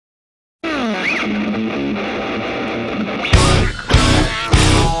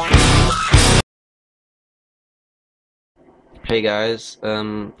Hey guys,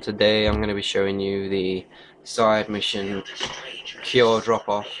 today I'm going to be showing you the side mission Cure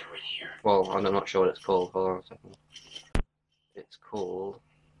Drop-Off. Well, I'm not sure what it's called. Hold on a second. It's called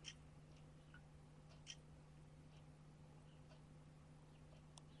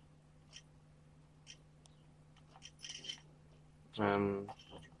um,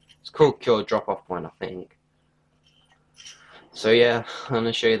 it's called Cure Drop-Off Point, I think. So yeah, I'm going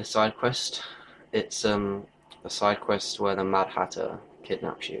to show you the side quest. It's a side quest where the Mad Hatter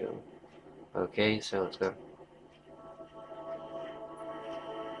kidnaps you. Okay, so let's go.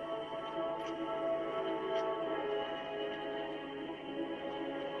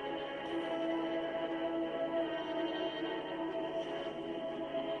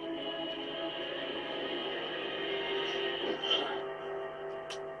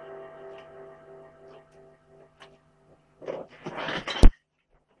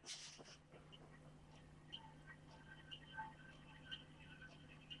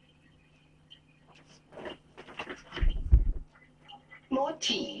 More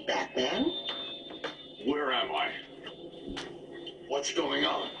tea, Batman. Where am I? What's going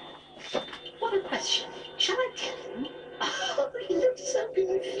on? What a question. Shall I tell him? Oh, he looks so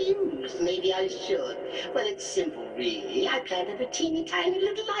confused. Maybe I should. Well, it's simple, really. I planted a teeny tiny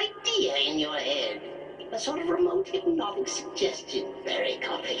little idea in your head. A sort of remote hypnotic suggestion. Very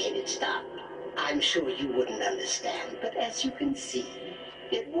complicated stuff. I'm sure you wouldn't understand, but as you can see,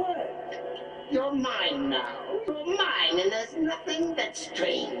 it worked. You're mine now. You're mine, and there's nothing that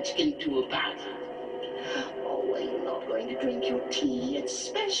Strange can do about it. Oh, well, you're not going to drink your tea. It's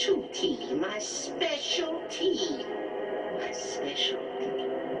special tea. My special tea. My special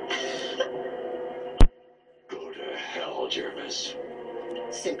tea. Go to hell, Jervis.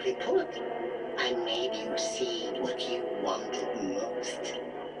 Simply put, I made you see what you wanted most.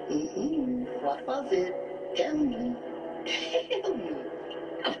 What was it? Tell me. Tell me.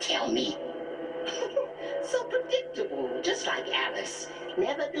 Oh, tell me. So predictable, just like Alice.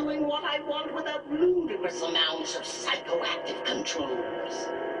 Never doing what I want without ludicrous amounts of psychoactive controls.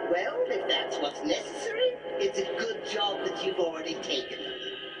 Well, if that's what's necessary, it's a good job that you've already taken them.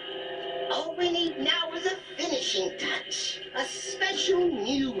 All we need now is a finishing touch. A special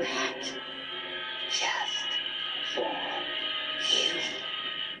new hat. Just for you.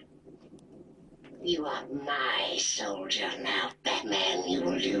 You are my soldier now, Batman. You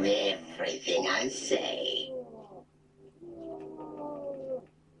will do everything I say. You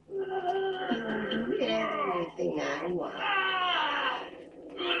will do everything I want.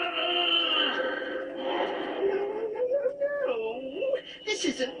 No. This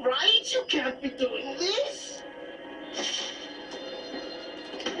isn't right. You can't be doing this.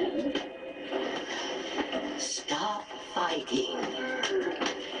 Stop fighting.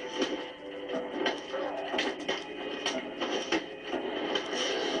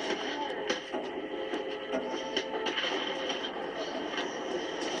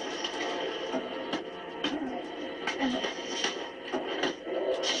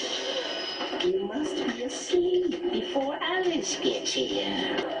 You must be asleep before Alice gets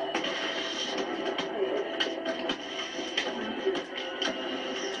here.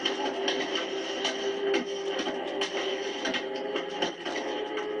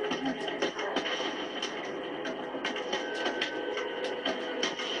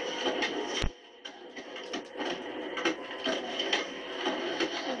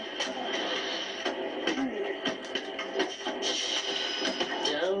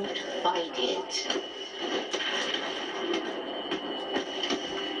 Don't fight it.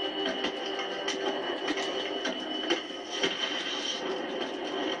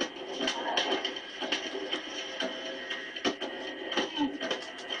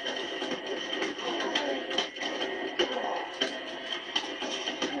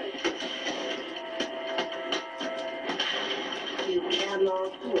 You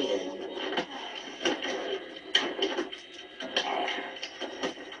cannot win.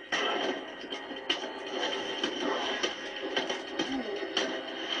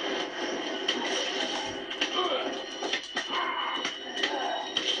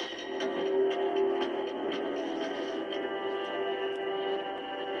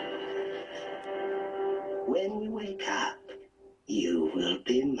 When you wake up, you will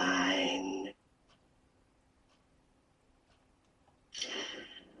be mine.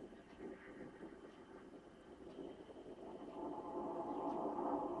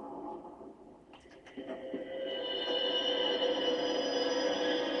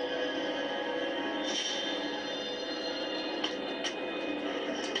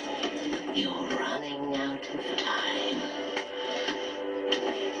 You're right. out of time.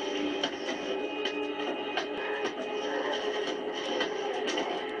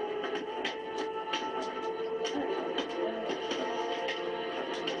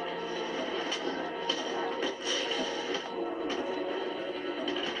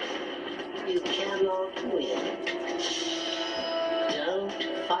 You cannot win. Don't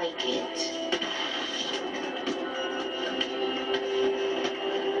fight it.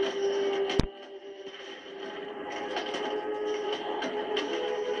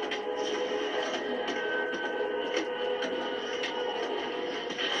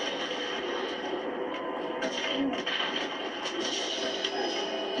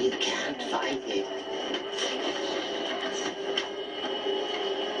 You can't fight it.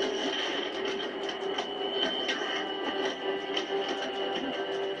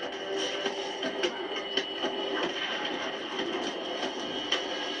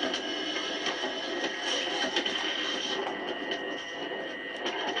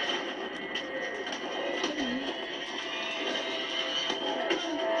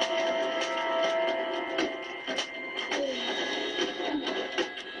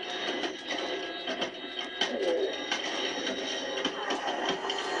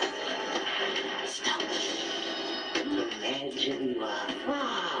 Stop. Imagine you are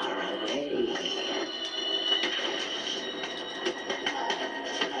far away.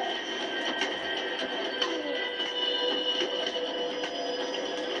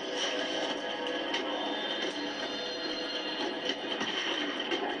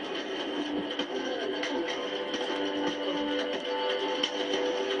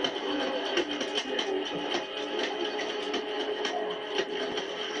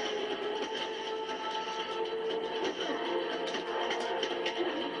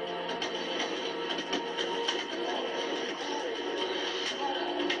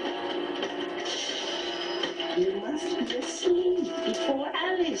 You must be asleep before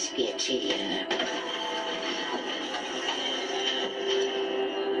Alice gets here.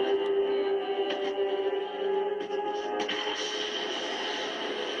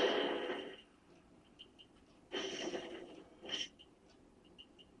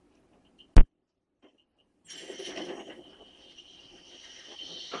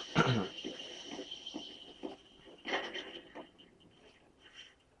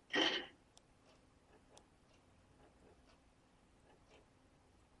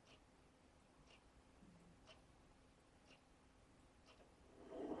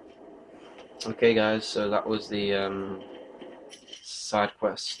 Okay guys, so that was the side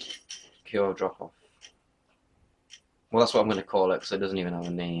quest cure drop off. Well, that's what I'm going to call it because it doesn't even have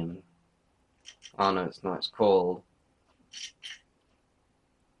a name. Oh no, it's not. It's called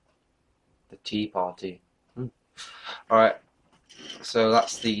the Tea Party. Alright, so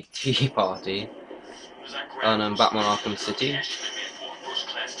that's the Tea Party on Batman Arkham City.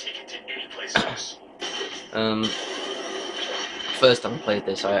 First time I played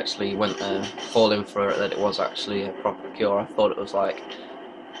this, I actually went there falling for it that it was actually a proper cure. I thought it was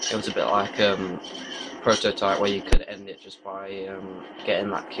a bit like Prototype, where you could end it just by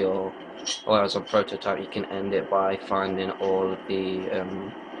getting that cure, whereas on Prototype you can end it by finding all of the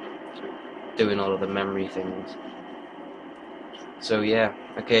doing all of the memory things. So yeah,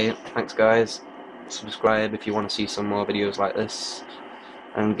 okay, thanks guys. Subscribe if you want to see some more videos like this,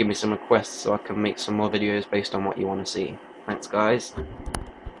 and give me some requests so I can make some more videos based on what you want to see. Thanks guys.